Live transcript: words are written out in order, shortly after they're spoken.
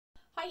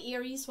Hi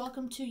Aries,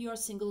 welcome to your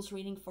singles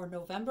reading for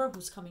November.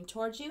 Who's coming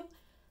towards you?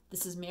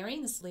 This is Mary,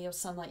 and this is Leo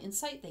Sunlight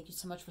Insight. Thank you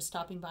so much for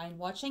stopping by and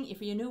watching.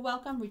 If you're new,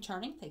 welcome.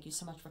 Returning, thank you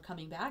so much for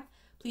coming back.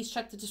 Please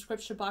check the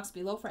description box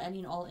below for any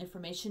and all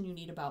information you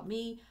need about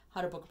me,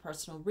 how to book a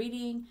personal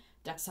reading,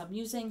 decks I'm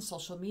using,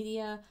 social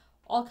media,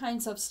 all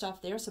kinds of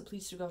stuff there. So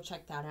please do go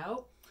check that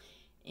out.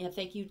 And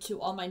thank you to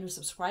all my new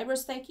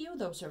subscribers. Thank you.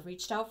 Those who have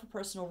reached out for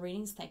personal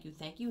readings. Thank you.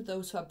 Thank you.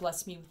 Those who have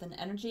blessed me with an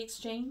energy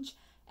exchange,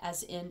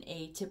 as in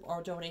a tip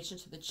or donation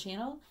to the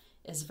channel,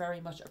 is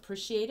very much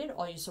appreciated.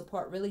 All your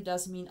support really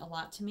does mean a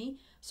lot to me.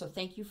 So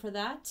thank you for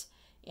that.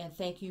 And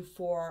thank you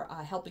for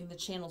helping the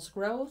channel's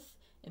growth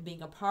and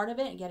being a part of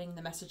it and getting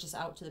the messages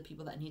out to the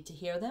people that need to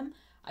hear them.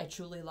 I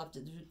truly love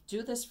to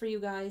do this for you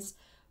guys.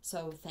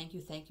 So thank you,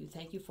 thank you,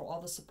 thank you for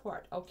all the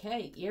support.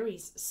 Okay,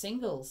 Aries,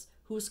 singles,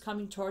 who's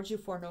coming towards you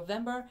for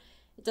November?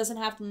 It doesn't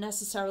have to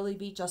necessarily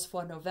be just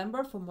for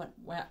November. From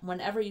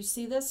whenever you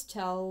see this,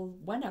 till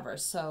whenever.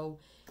 So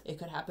it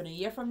could happen a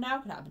year from now,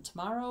 could happen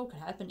tomorrow,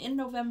 could happen in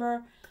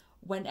November,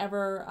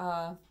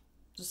 whenever,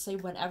 just say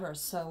whenever.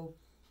 So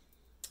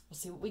we'll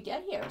see what we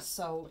get here.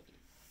 So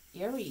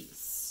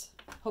Aries,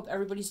 hope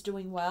everybody's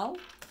doing well.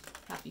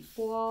 Happy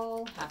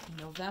fall, happy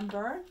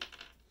November.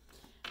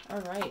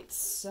 All right,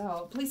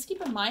 so please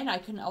keep in mind, I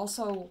can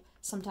also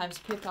sometimes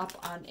pick up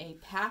on a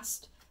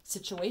past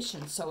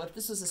situation. So if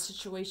this is a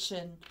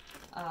situation,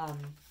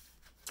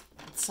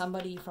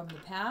 somebody from the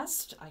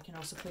past, I can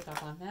also pick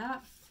up on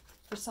that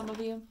for some of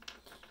you.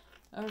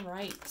 All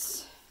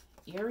right,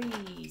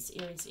 Aries,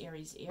 Aries,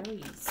 Aries,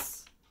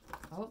 Aries.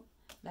 Oh,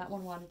 that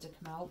one wanted to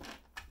come out.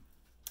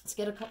 Let's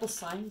get a couple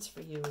signs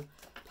for you.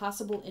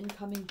 Possible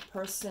incoming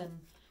person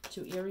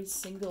to Aries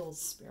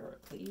singles.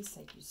 Spirit, please.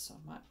 Thank you so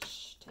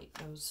much. Take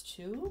those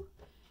two.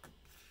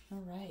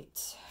 All right,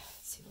 let's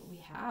see what we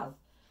have.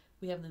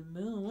 We have the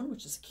moon,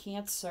 which is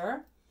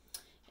Cancer,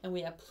 and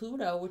we have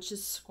Pluto, which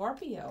is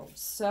Scorpio.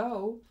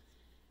 So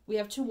we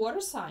have two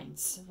water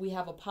signs. We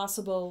have a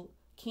possible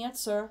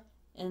Cancer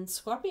and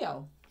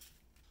Scorpio.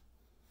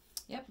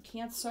 Yep,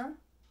 Cancer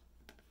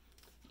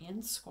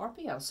and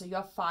Scorpio. So you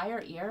have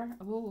fire, air.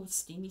 Oh,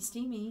 steamy,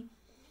 steamy.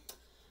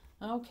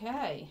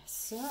 Okay,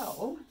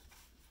 so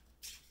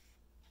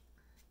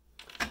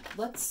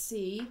let's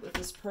see with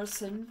this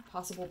person,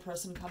 possible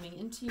person coming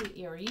into you,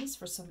 Aries,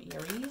 for some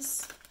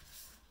Aries.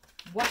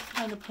 What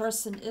kind of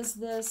person is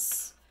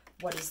this?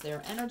 What is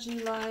their energy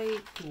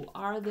like? Who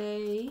are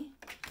they?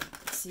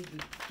 Let's see if we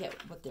get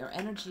what their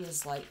energy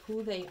is like,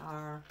 who they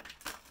are.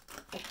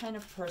 What kind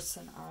of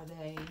person are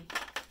they?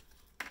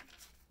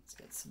 Let's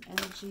get some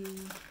energy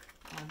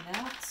on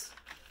that.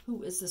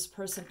 Who is this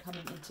person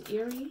coming into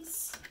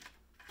Aries?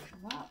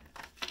 Wow.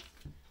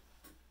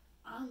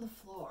 On the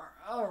floor.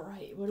 All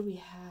right, what do we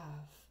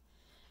have?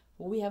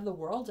 Well, we have the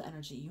world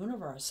energy,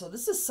 universe. So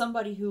this is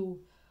somebody who,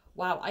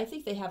 wow, I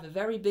think they have a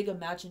very big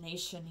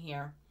imagination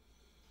here.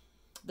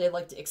 They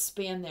like to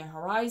expand their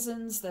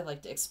horizons. They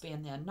like to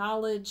expand their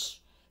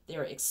knowledge,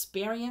 their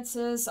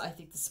experiences. I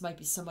think this might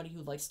be somebody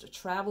who likes to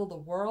travel the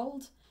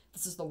world.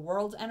 This is the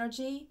world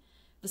energy.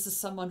 This is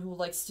someone who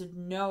likes to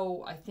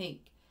know, I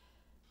think,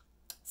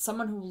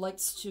 someone who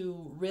likes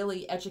to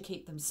really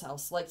educate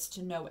themselves, likes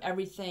to know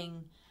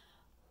everything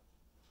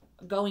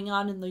going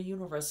on in the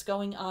universe,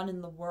 going on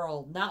in the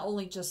world, not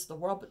only just the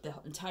world, but the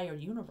entire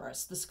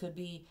universe. This could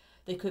be,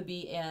 they could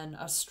be an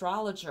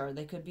astrologer.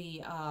 They could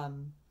be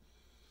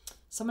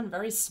someone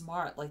very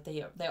smart. Like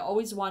they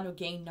always want to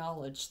gain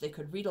knowledge. They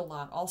could read a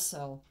lot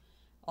also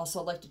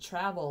like to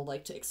travel,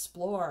 like to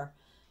explore,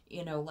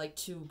 you know, like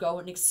to go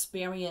and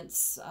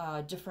experience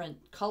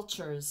different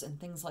cultures and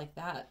things like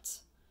that.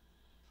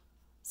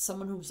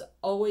 Someone who's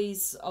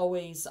always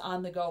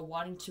on the go,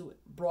 wanting to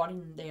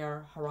broaden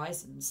their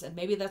horizons. And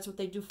maybe that's what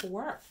they do for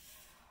work.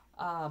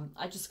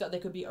 I just got, they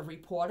could be a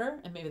reporter,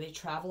 and maybe they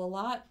travel a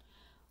lot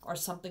or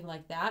something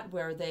like that,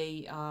 where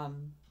they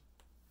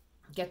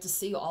get to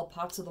see all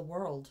parts of the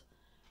world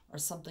or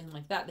something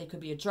like that. They could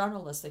be a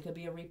journalist, they could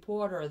be a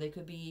reporter, they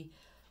could be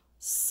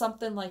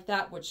something like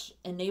that, which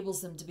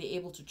enables them to be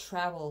able to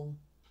travel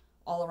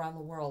all around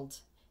the world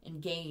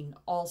and gain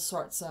all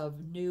sorts of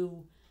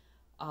new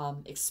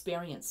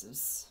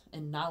experiences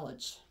and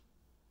knowledge.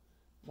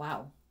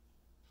 Wow.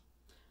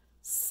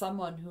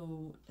 Someone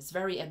who is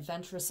very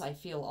adventurous, I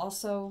feel,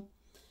 also,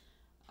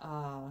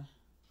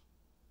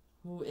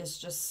 who is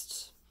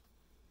just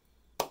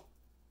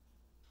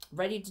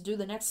ready to do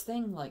the next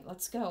thing, like,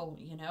 let's go,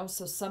 you know.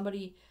 So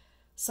somebody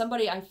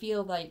I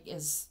feel like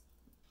is,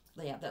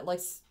 yeah, that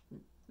likes,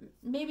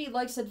 maybe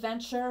likes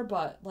adventure,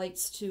 but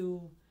likes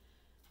to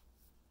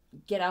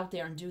get out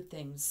there and do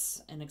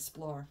things and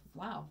explore.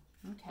 Wow.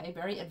 Okay,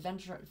 very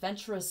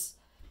adventurous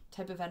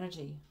type of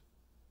energy.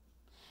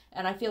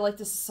 And I feel like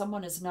this is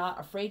someone is not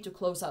afraid to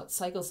close out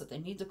cycles that they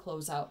need to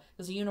close out,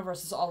 because the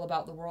universe is all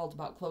about the world,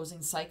 about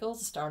closing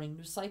cycles, starting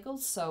new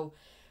cycles. So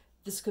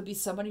this could be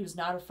somebody who's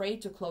not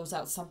afraid to close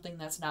out something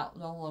that's no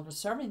longer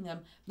serving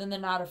them. Then they're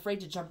not afraid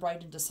to jump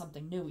right into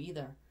something new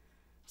either.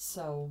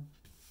 So,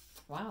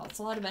 wow, it's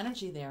a lot of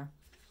energy there.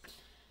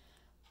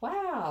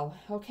 Wow.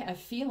 Okay, I'm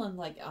feeling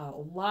like a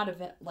lot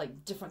of it,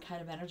 like different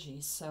kind of energy.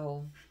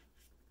 So,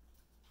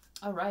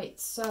 all right.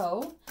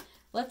 So,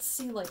 let's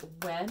see like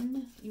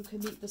when you can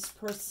meet this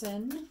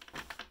person,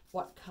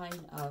 what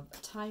kind of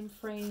time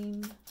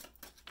frame,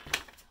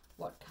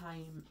 what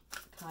kind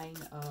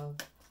of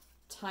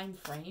time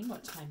frame,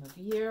 what time of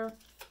year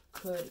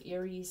could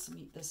Aries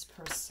meet this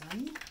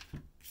person?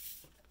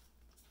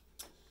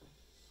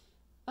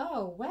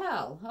 Oh,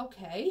 well,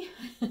 okay.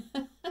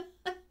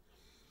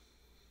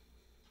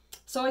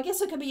 So I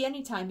guess it could be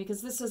any time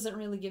because this doesn't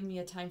really give me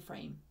a time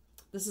frame.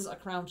 This is a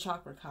crown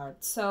chakra card.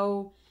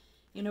 So,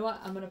 you know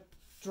what? I'm going to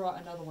draw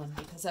another one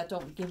because that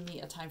don't give me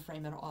a time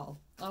frame at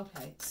all.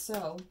 Okay,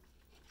 so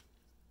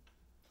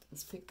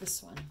let's pick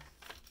this one.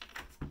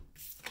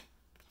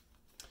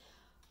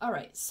 All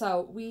right,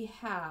 so we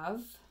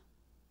have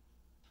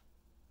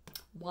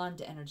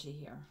wand energy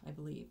here, I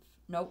believe.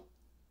 Nope.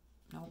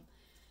 Nope.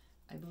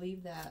 I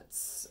believe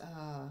that's,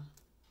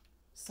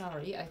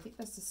 sorry, I think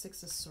that's the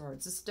Six of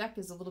Swords. This deck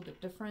is a little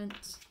bit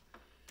different.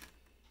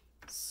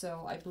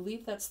 So I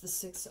believe that's the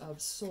Six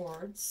of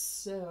Swords.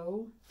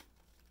 So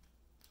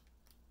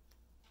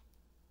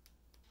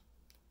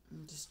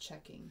I'm just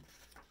checking.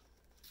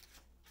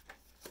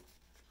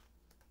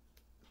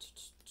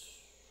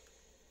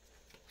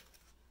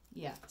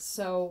 Yeah,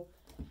 so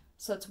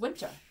it's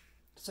winter.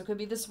 So it could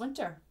be this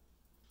winter.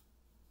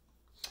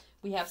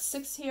 We have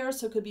 6 here,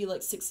 so it could be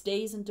like 6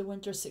 days into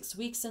winter, 6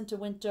 weeks into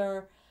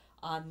winter.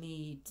 On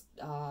the,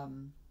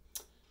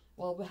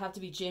 well, it would have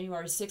to be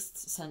January 6th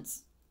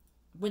since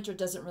winter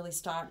doesn't really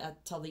start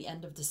until the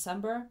end of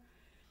December.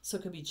 So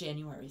it could be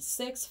January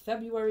 6th,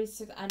 February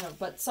 6th, I don't know,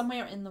 but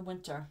somewhere in the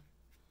winter.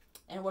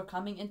 And we're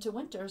coming into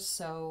winter,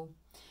 so,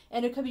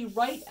 and it could be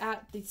right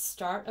at the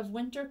start of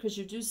winter because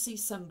you do see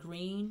some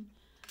green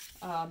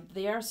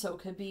there, so it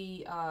could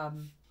be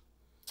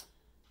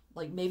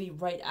like maybe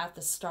right at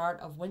the start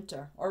of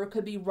winter, or it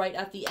could be right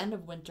at the end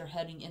of winter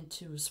heading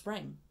into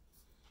spring.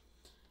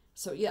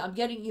 So yeah, I'm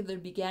getting either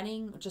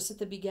beginning, just at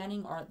the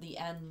beginning, or at the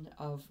end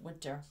of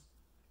winter.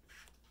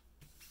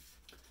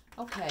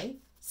 Okay,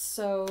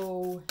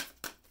 so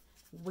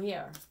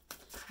where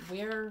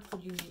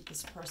would you meet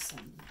this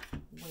person?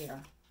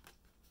 Where?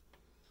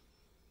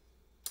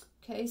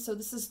 Okay, so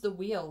this is the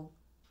wheel.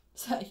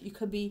 So you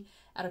could be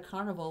at a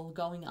carnival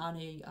going on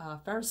a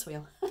Ferris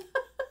wheel.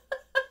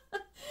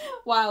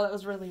 Wow, that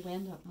was really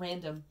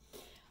random.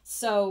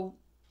 So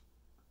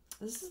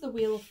this is the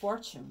Wheel of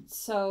Fortune.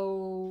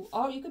 So,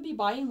 oh, you could be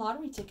buying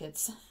lottery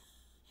tickets.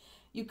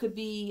 You could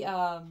be,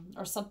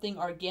 or something,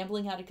 or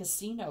gambling at a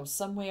casino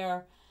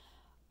somewhere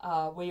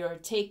where you're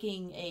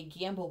taking a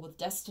gamble with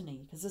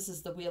destiny. Because this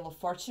is the Wheel of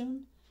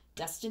Fortune,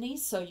 destiny.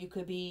 So you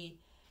could be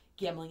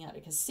gambling at a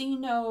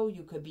casino.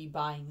 You could be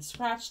buying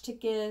scratch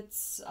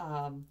tickets.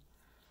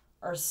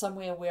 Or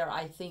somewhere where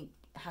I think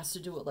has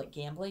to do with like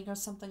gambling or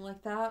something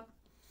like that.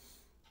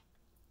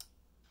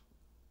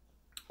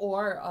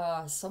 Or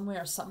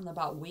somewhere something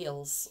about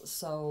wheels.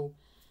 So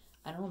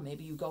I don't know,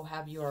 maybe you go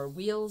have your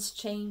wheels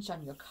changed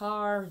on your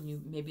car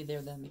and maybe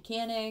they're the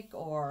mechanic,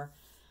 or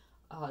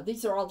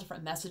these are all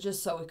different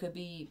messages. So it could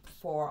be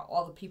for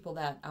all the people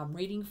that I'm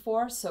reading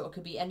for. So it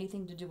could be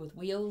anything to do with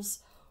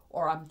wheels,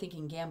 or I'm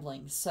thinking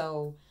gambling.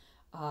 So,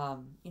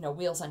 you know,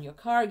 wheels on your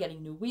car,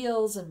 getting new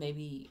wheels, and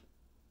maybe,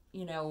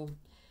 you know,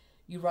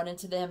 you run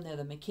into them, they're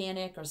the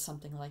mechanic or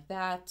something like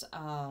that.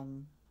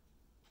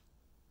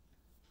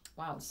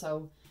 Wow,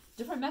 so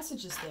different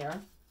messages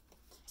there.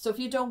 So if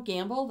you don't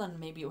gamble, then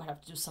maybe you would have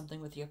to do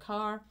something with your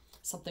car,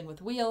 something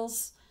with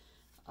wheels.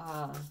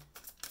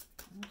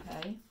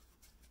 Okay.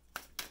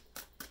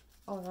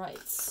 All right,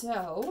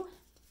 so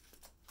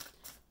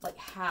like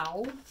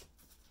how?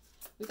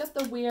 We got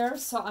the where,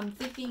 so I'm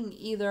thinking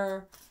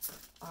either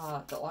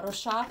the auto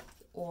shop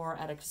or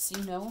at a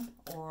casino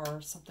or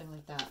something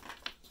like that.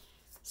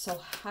 So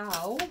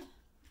how?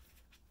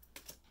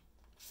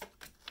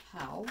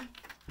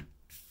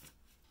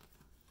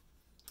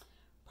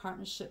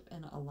 Partnership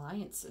and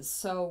alliances.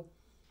 So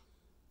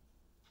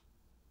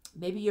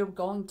maybe you're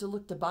going to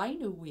look to buy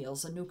new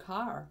wheels, a new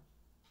car,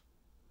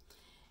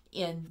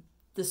 and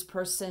this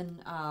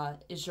person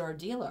is your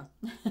dealer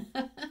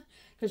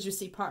because you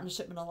see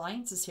partnership and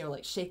alliances here,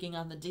 like shaking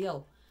on the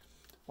deal.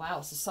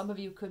 Wow, so some of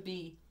you could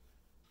be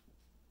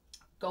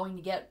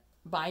going to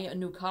buy a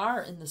new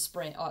car in the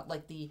spring,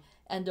 like the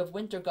end of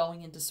winter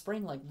going into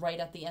spring, like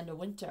right at the end of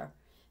winter.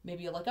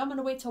 Maybe you're like, I'm going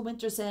to wait till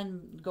winter's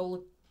end,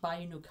 go buy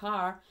a new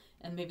car.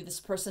 And maybe this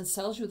person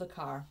sells you the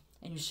car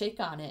and you shake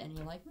on it and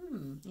you're like,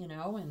 you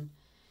know, and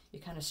you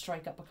kind of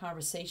strike up a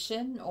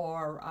conversation,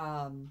 or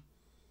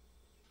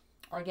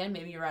again,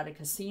 maybe you're at a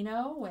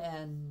casino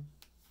and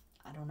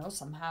I don't know,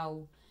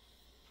 somehow,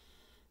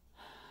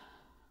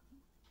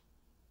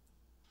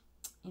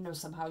 you know,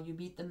 somehow you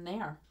meet them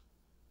there.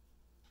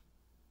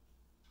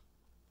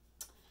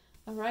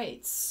 All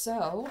right,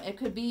 so it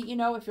could be, you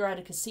know, if you're at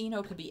a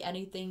casino, it could be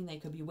anything. They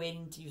could be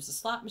waiting to use a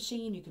slot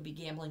machine. You could be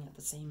gambling at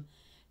the same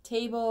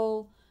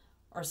table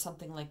or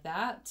something like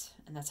that,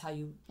 and that's how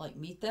you like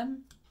meet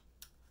them.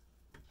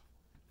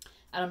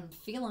 And I'm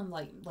feeling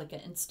like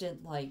an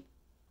instant, like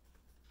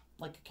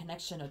a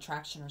connection,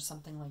 attraction, or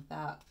something like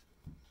that.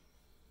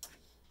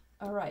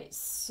 All right,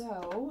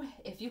 so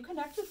if you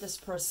connect with this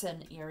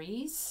person,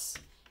 Aries,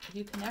 if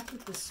you connect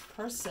with this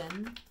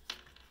person,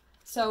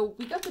 so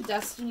we got the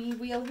Destiny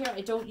wheel here.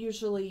 I don't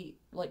usually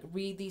like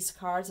read these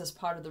cards as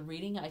part of the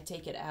reading. I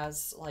take it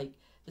as like,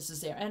 this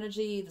is their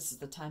energy, this is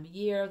the time of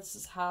year, this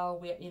is how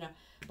we, you know,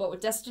 but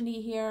with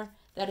Destiny here,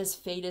 that is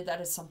fated,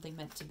 that is something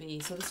meant to be.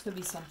 So this could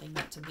be something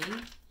meant to be.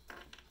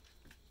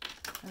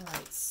 All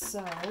right,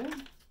 so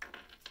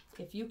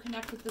if you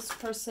connect with this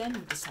person,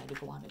 you decide to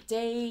go on a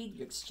date,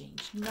 you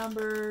exchange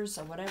numbers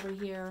or whatever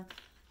here.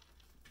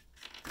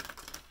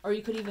 Or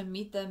you could even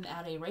meet them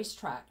at a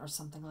racetrack or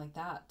something like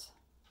that.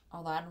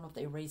 Although I don't know if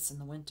they race in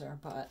the winter,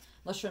 but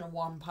unless you're in a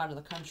warm part of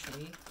the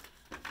country.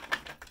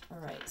 All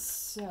right,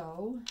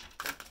 so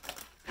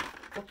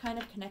what kind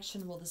of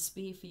connection will this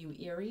be for you,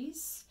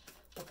 Aries?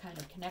 What kind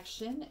of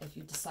connection, if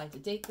you decide to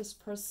date this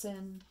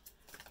person,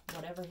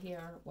 whatever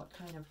here, what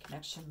kind of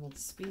connection will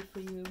this be for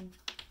you?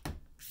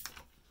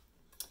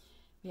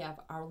 We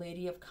have Our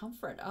Lady of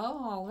Comfort.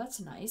 Oh, that's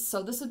nice.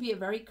 So this would be a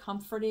very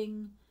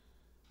comforting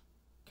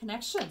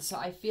connection. So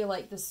I feel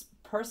like this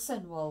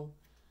person will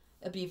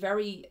be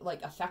very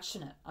like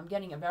affectionate. I'm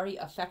getting a very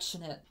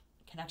affectionate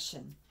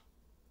connection.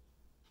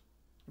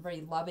 A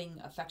very loving,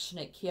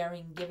 affectionate,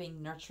 caring,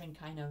 giving, nurturing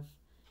kind of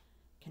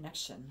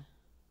connection.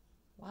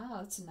 Wow,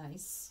 that's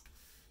nice.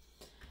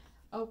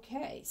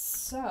 Okay,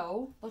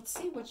 so let's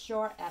see what's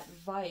your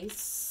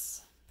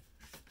advice.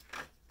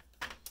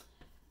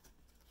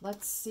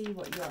 Let's see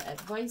what your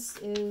advice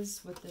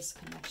is with this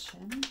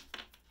connection.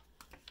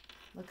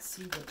 Let's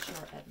see what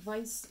your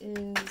advice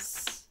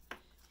is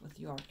with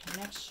your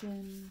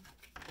connection.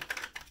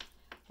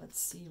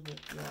 Let's see what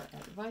your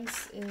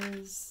advice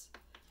is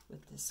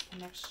with this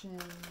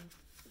connection.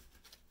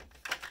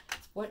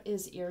 What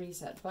is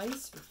Aries'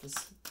 advice with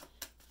this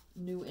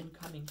new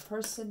incoming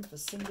person for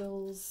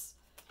singles?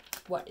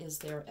 What is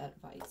their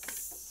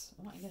advice?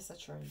 Well, I guess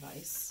that's your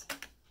advice.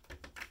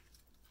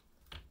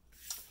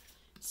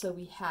 So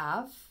we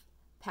have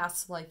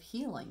past life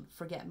healing,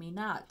 forget me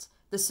not.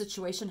 The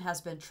situation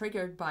has been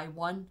triggered by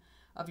one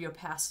of your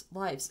past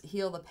lives.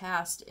 Heal the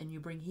past and you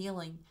bring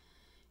healing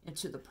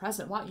into the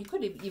present. Wow, you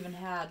could have even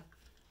had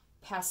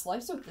past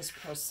lives with this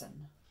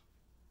person.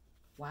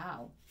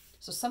 Wow.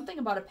 So something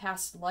about a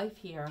past life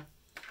here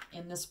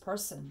in this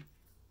person.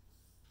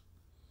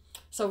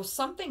 So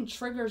something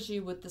triggers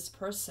you with this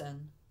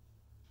person.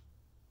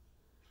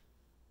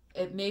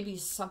 It may be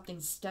something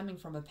stemming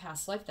from a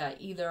past life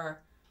that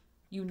either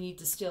you need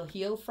to still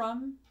heal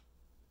from.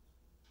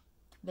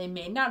 They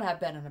may not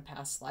have been in a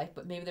past life,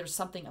 but maybe there's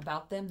something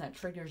about them that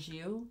triggers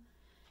you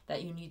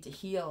that you need to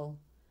heal.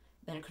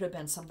 Then it could have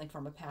been something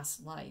from a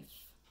past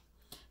life.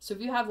 So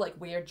if you have like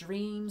weird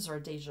dreams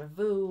or deja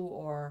vu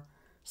or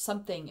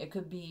something, it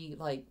could be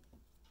like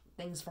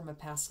things from a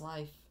past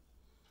life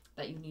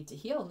that you need to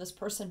heal. And this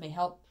person may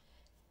help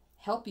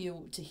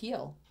you to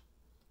heal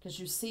because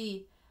you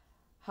see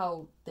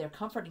how they're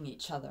comforting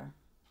each other.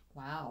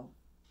 Wow.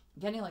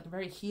 Getting like a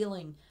very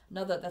healing,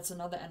 that's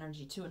another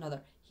energy too,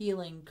 another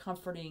healing,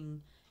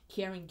 comforting,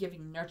 caring,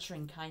 giving,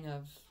 nurturing kind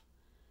of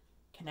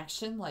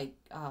connection, like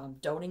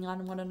doting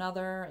on one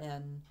another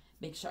and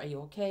make sure, are you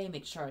okay?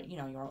 Make sure,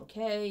 you're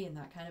okay, and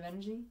that kind of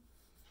energy.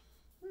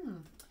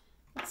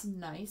 That's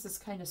nice. It's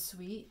kind of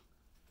sweet.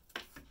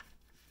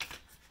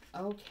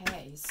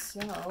 Okay,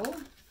 so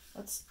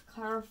let's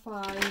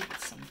clarify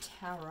some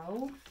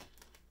tarot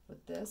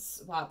with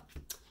this. Wow.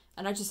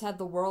 And I just had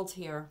the World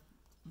here.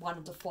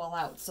 Wanted to fall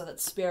out, so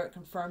that's Spirit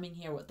confirming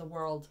here with the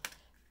World.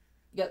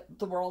 Get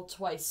the World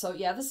twice. So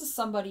yeah, this is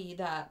somebody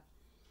that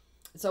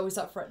is always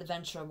up for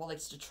adventure,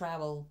 likes to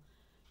travel,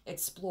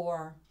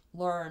 explore,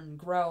 learn,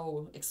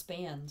 grow,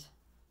 expand.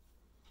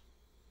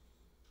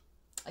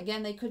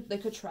 Again, they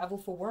could travel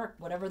for work,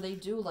 whatever they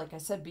do, like I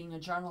said, being a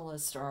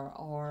journalist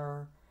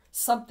or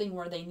something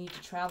where they need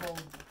to travel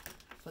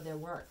for their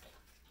work.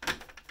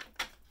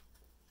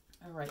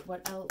 All right,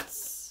 what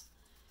else?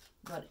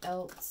 What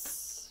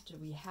else do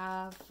we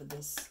have for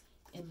this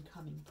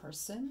incoming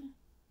person?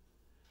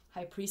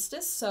 High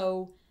Priestess.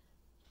 So,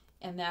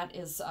 and that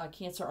is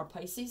Cancer or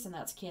Pisces, and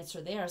that's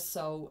Cancer there.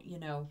 So,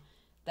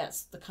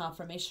 that's the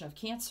confirmation of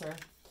Cancer.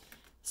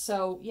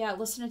 So, yeah,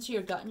 listening to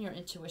your gut and your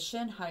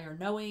intuition, higher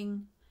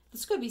knowing.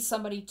 This could be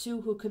somebody,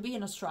 too, who could be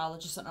an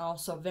astrologist and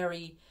also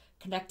very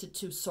connected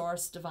to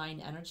source, divine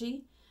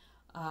energy.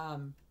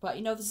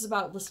 But, this is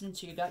about listening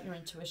to your gut, your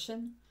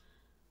intuition.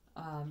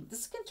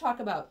 This can talk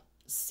about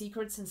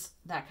secrets and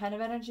that kind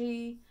of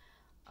energy.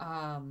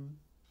 Higher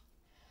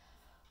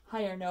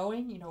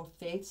knowing,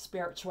 faith,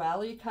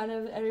 spirituality kind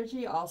of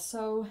energy.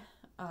 Also,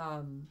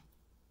 I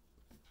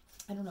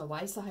don't know,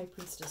 why is the High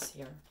Priestess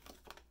here?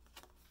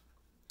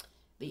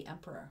 The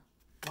Emperor.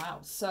 Wow.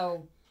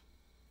 So,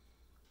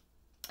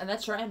 and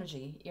that's your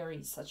energy,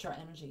 Aries. That's your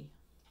energy.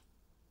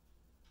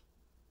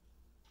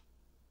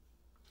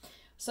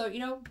 So,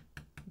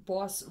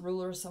 boss,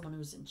 ruler, someone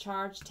who's in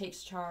charge,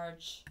 takes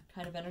charge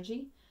kind of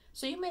energy.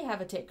 So you may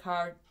have a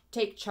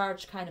take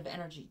charge kind of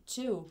energy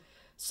too.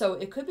 So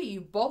it could be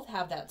you both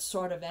have that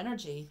sort of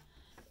energy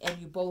and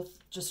you both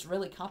just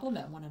really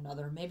complement one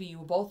another. Maybe you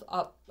both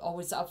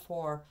always up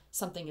for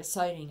something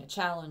exciting, a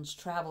challenge,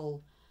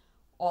 travel,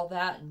 all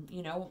that, and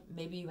you know,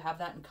 maybe you have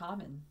that in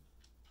common.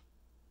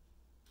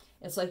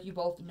 It's like you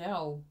both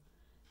know,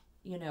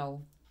 you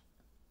know,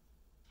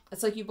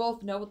 it's like you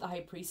both know with the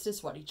high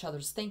priestess what each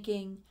other's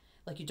thinking.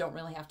 Like you don't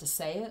really have to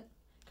say it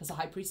because the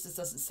high priestess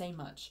doesn't say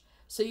much.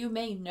 So you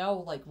may know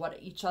like what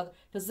each other,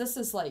 because this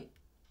is like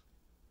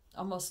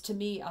almost, to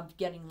me, I'm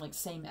getting like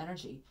same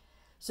energy.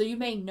 So you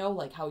may know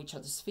like how each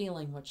other's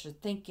feeling, what you're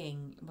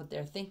thinking, what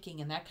they're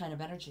thinking, and that kind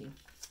of energy.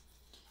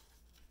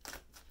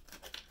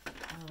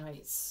 All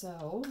right,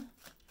 so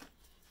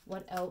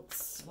what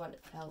else? What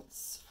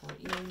else for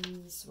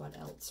Aries? What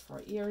else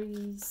for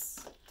Aries?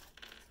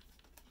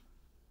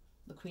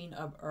 The Queen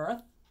of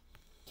Earth.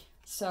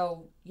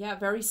 So yeah,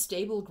 very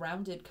stable,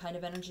 grounded kind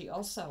of energy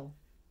also.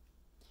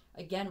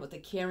 Again, with the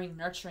caring,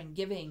 nurturing,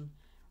 giving.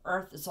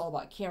 Earth is all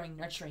about caring,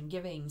 nurturing,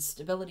 giving,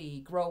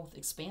 stability, growth,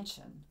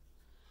 expansion.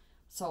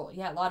 So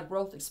yeah, a lot of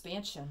growth,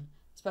 expansion,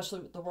 especially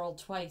with the world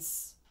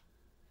twice.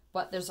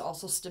 But there's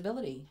also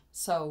stability.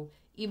 So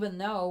even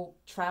though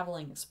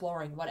traveling,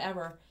 exploring,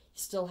 whatever, you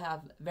still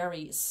have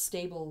very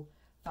stable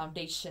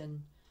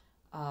foundation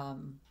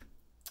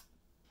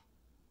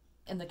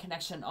in the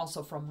connection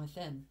also from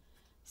within.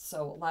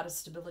 So a lot of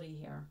stability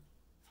here.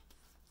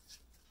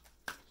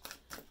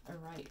 All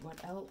right,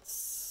 what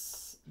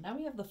else? Now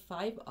we have the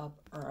Five of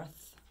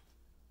Earth.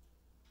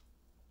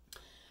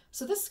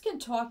 So this can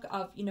talk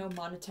of, you know,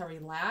 monetary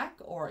lack,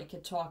 or it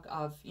could talk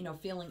of, you know,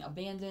 feeling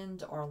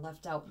abandoned or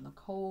left out in the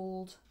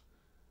cold.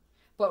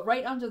 But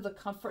right under the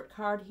comfort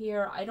card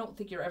here, I don't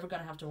think you're ever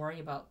going to have to worry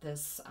about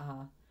this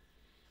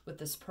with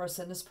this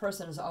person. This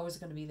person is always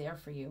going to be there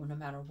for you no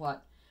matter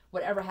what.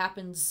 Whatever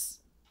happens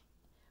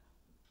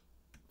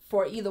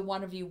for either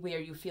one of you where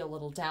you feel a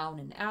little down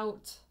and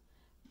out,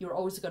 you're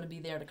always going to be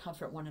there to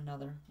comfort one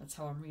another. That's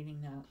how I'm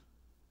reading that.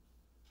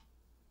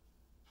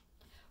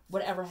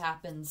 Whatever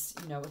happens,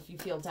 you know, if you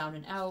feel down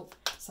and out,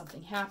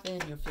 something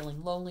happened, you're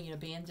feeling lonely and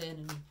abandoned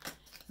and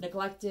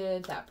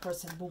neglected, that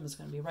person, boom, is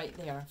going to be right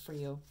there for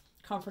you,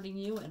 comforting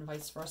you, and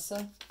vice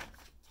versa.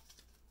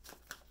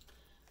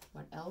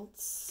 What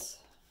else?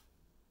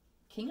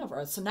 King of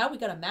Earth. So now we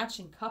got a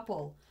matching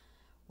couple.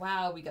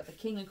 Wow, we got the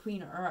King and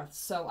Queen of Earth.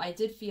 So I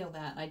did feel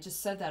that, and I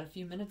just said that a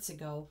few minutes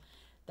ago,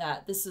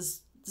 that this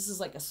is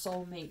like a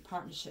soulmate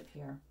partnership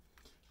here.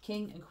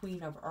 King and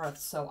Queen of Earth.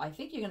 So I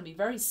think you're going to be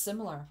very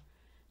similar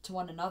to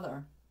one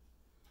another.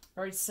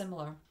 Very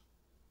similar.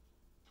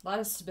 A lot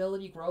of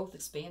stability, growth,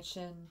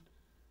 expansion,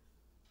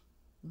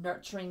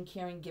 nurturing,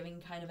 caring, giving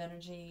kind of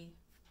energy.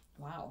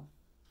 Wow.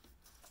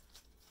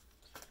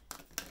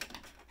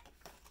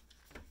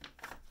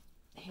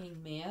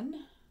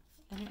 Hangman.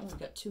 And I only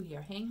got two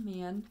here.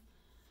 Hangman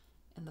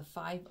and the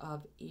Five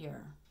of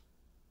Air.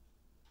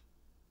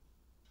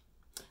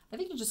 I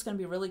think you're just going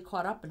to be really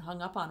caught up and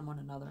hung up on one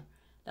another.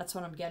 That's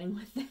what I'm getting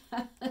with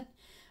that.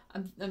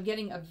 I'm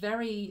getting a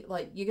very,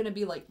 like, you're going to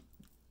be like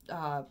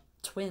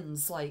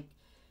twins, like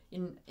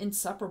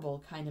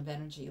inseparable kind of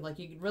energy. Like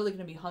you're really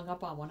going to be hung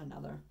up on one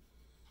another.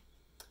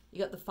 You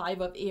got the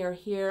Five of Air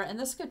here. And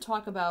this could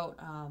talk about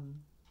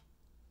kind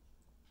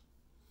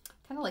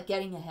of like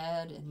getting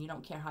ahead and you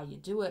don't care how you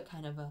do it.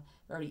 Kind of a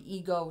very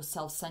ego,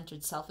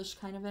 self-centered, selfish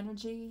kind of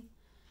energy.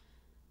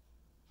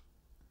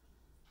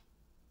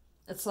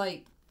 It's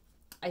like,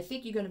 I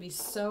think you're going to be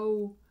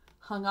so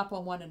hung up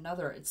on one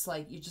another. It's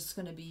like you're just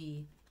going to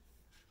be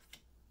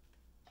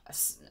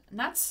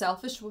not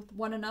selfish with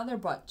one another,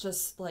 but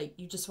just like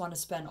you just want to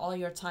spend all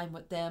your time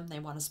with them. They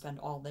want to spend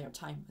all their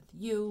time with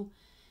you.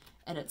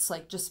 And it's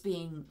like just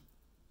being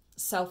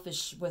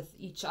selfish with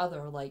each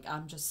other. Like,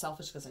 I'm just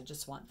selfish because I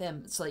just want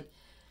them. It's like,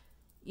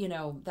 you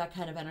know, that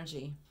kind of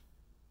energy.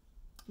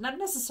 Not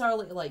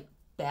necessarily like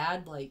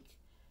bad, like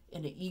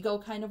in an ego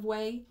kind of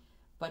way,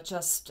 but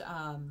just,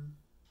 I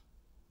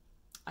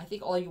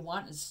think all you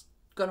want is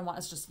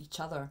just each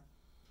other.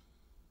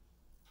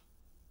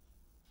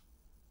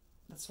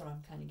 That's what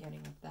I'm kind of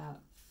getting with that.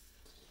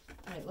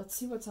 All right, let's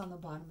see what's on the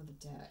bottom of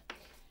the deck.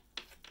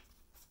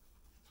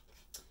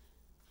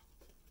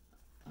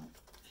 Oh.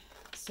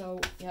 So,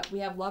 yeah, we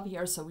have love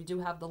here. So we do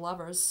have the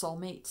lovers,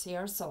 soulmates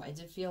here. So I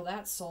did feel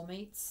that,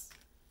 soulmates.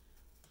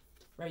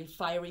 Very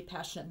fiery,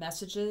 passionate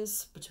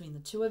messages between the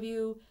two of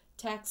you.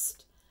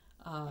 Text,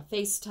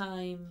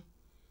 FaceTime.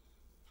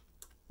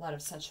 A lot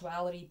of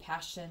sensuality,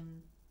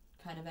 passion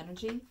kind of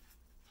energy.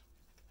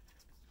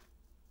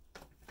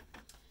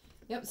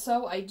 Yep,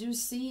 so I do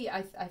see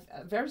a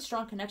very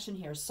strong connection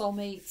here.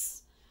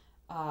 Soulmates.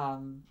 I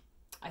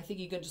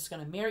think you're just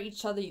going to marry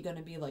each other. You're going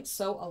to be like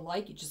so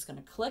alike. You're just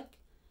going to click.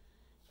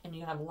 And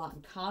you have a lot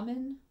in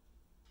common.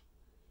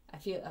 I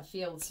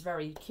feel it's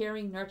very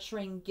caring,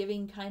 nurturing,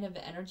 giving kind of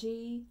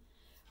energy.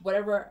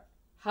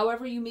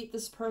 However you meet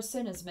this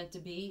person is meant to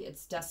be.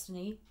 It's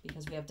destiny,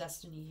 because we have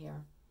destiny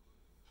here.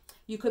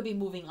 You could be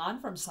moving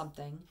on from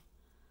something.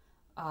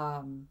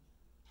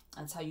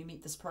 That's how you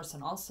meet this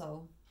person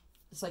also.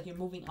 It's like you're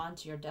moving on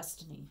to your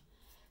destiny.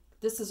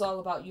 This is all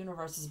about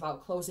universe, is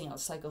about closing out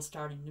cycles,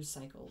 starting new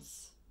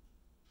cycles.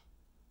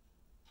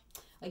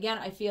 Again,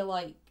 I feel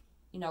like,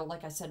 you know,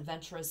 like I said,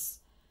 venturous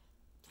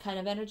kind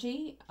of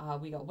energy.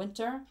 We got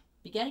winter,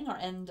 beginning or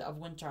end of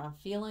winter. I'm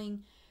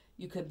feeling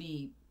you could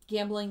be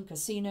gambling,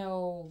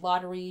 casino,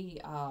 lottery,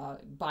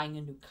 buying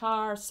a new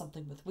car,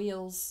 something with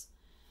wheels.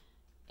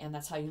 And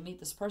that's how you meet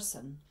this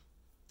person.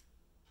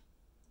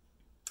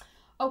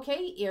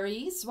 Okay,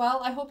 Aries.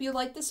 Well, I hope you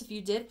liked this. If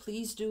you did,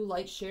 please do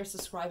like, share,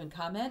 subscribe, and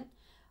comment.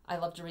 I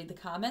love to read the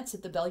comments.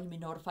 Hit the bell. You'll be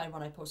notified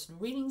when I post new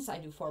readings. I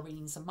do 4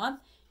 readings a month.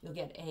 You'll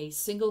get a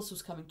singles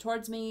who's coming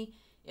towards me.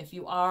 If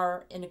you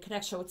are in a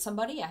connection with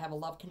somebody, I have a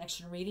love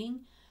connection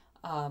reading.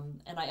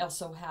 And I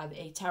also have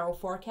a tarot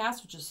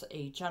forecast, which is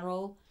a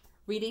general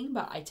reading,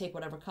 but I take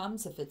whatever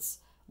comes, if it's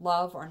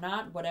love or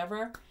not,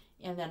 whatever.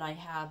 And then I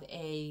have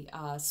a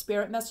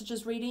spirit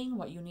messages reading,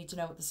 what you need to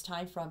know at this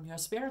time from your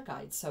spirit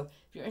guides. So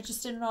if you're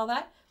interested in all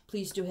that,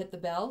 please do hit the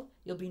bell.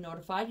 You'll be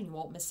notified and you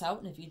won't miss out.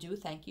 And if you do,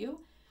 thank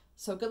you.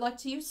 So good luck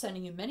to you,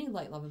 sending you many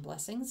light, love, and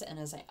blessings. And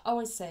as I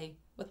always say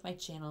with my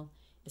channel,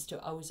 is to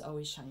always,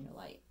 always shine your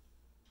light.